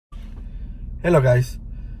Hello guys,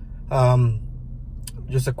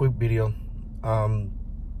 just a quick video. I've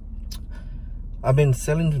been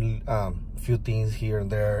selling few things here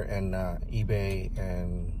and there and eBay,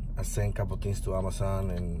 and I sent a couple things to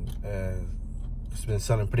Amazon, and it's been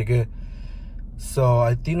selling pretty good. So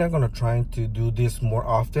I think I'm gonna try to do this more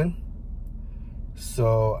often.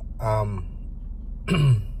 So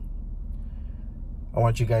I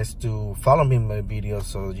want you guys to follow me in my videos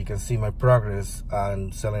so you can see my progress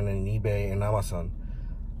on selling on eBay and Amazon.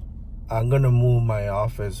 I'm gonna move my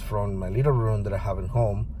office from my little room that I have at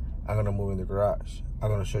home. I'm gonna move in the garage. I'm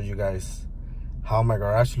gonna show you guys how my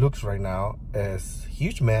garage looks right now. It's a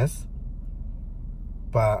huge mess,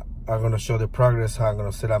 but I'm gonna show the progress, how I'm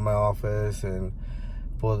gonna set up my office and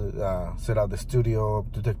set out the studio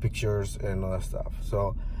to take pictures and all that stuff.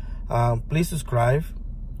 So please subscribe,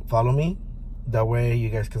 follow me. That way you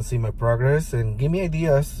guys can see my progress and give me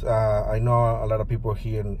ideas. I know a lot of people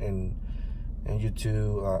here in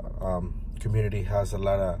YouTube community has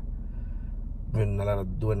doing a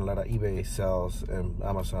lot of eBay sales and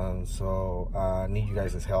Amazon. So I need you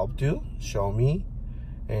guys' help too. Show me,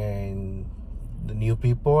 and the new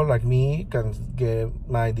people like me can get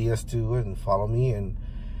my ideas too and follow me, and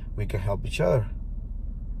we can help each other.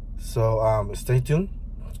 So stay tuned.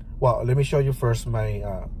 Well, let me show you first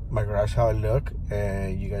my my garage, how I look,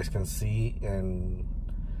 and you guys can see. And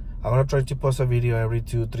I'm gonna try to post a video every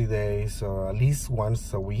 2-3 days, or at least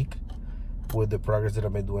once a week, with the progress that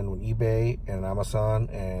I've been doing with eBay and Amazon,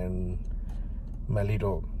 and my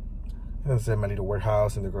little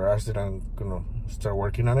warehouse in the garage that I'm gonna start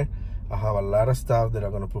working on it. I have a lot of stuff that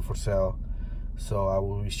I'm gonna put for sale, so I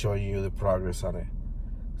will be showing you the progress on it.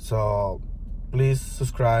 So please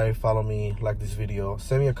subscribe, follow me, like this video,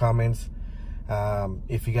 send me your comments.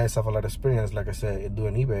 If you guys have a lot of experience, like I said,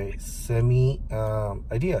 doing eBay, send me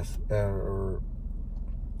ideas or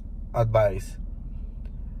advice.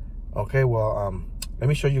 Okay, well, let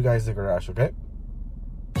me show you guys the garage, okay?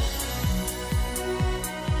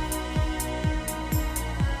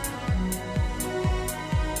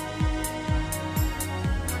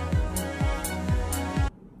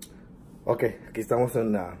 Ok, aquí estamos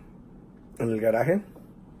en el garaje.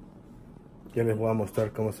 Ya les voy a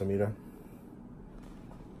mostrar cómo se mira.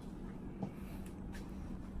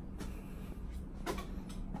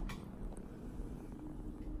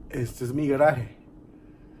 Este es mi garaje.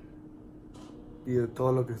 Y de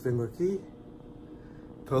todo lo que tengo aquí,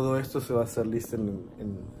 todo esto se va a hacer listo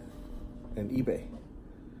en eBay.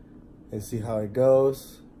 And see how it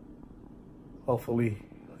goes. Hopefully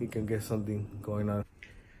we can get something going on.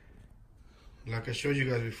 Like I showed you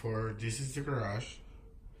guys before, this is the garage.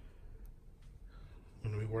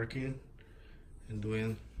 I'm gonna be working and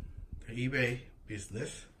doing the eBay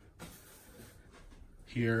business.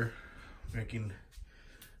 Here, making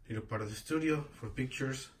a little part of the studio for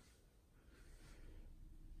pictures.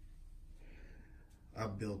 I'll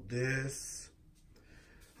build this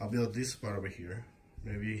part over here.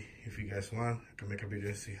 Maybe if you guys want, I can make a video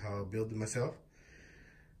and see how I build it myself.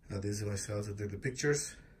 This is myself to take the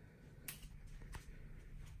pictures.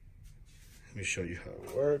 Let me show you how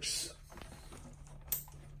it works.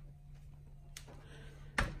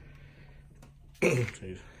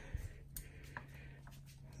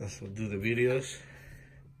 That's what do the videos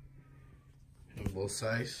on both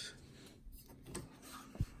sides.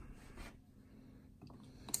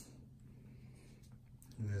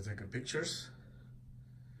 And then take pictures.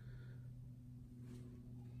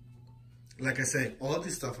 Like I said, all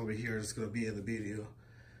this stuff over here is gonna be in the video.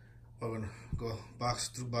 I'm gonna go box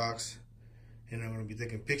through box, and I'm gonna be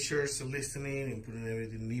taking pictures and listening and putting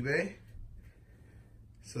everything in eBay.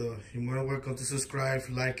 So you're more than welcome to subscribe,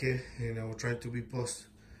 like it, and I will try to be post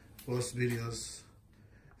videos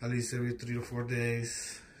at least every 3 to 4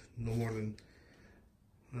 days, no more than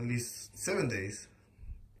at least 7 days.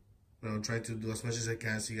 I'll try to do as much as I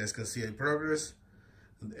can so you guys can see the progress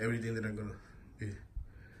and everything that I'm gonna be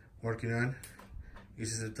working on.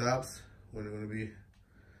 This is the tops when they're gonna be.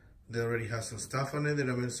 They already have some stuff on it that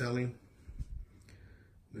I've been selling.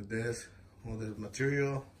 The desk, all the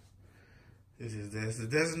material. This is this. The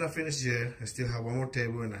desk is not finished yet. I still have one more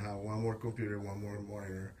table, and I have one more computer, one more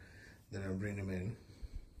monitor that I'm bringing them in.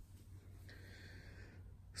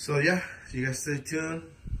 So yeah, you guys stay tuned.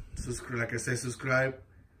 Subscribe, like I said, subscribe,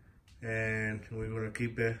 and we're gonna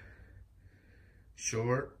keep it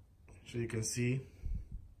short so you can see.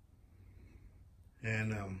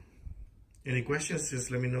 And any questions,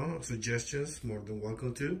 just let me know. Suggestions, more than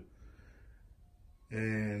welcome to.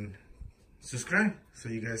 And subscribe so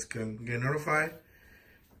you guys can get notified,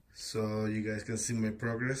 so you guys can see my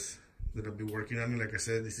progress that I'll be working on. Like I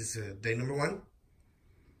said, this is day number 1.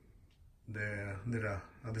 that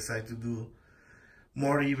I decided to do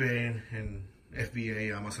more eBay and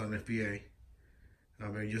FBA, Amazon FBA.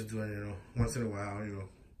 I've been just doing, once in a while,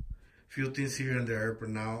 few things here and there, but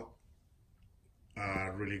now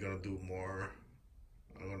I'm really gonna do more.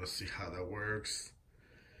 I'm gonna see how that works.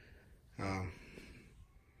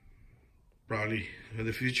 Probably in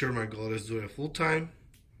the future, my goal is doing it full time.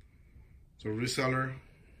 So reseller,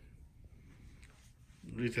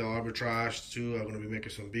 retail arbitrage too. I'm gonna be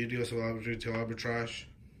making some videos about retail arbitrage.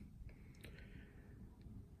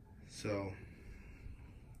 So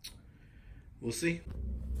we'll see.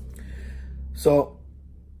 So,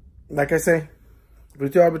 like I say,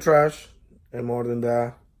 retail arbitrage and more than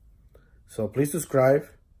that. So please subscribe,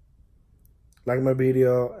 like my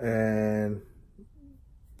video, and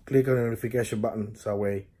click on the notification button so that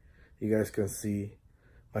way you guys can see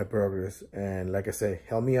my progress. And like I say,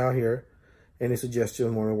 help me out here. Any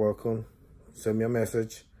suggestions, more than welcome. Send me a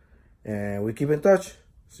message and we keep in touch.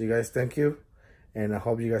 So you guys, thank you. And I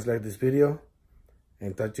hope you guys like this video,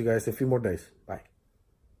 and talk to you guys in a few more days. Bye.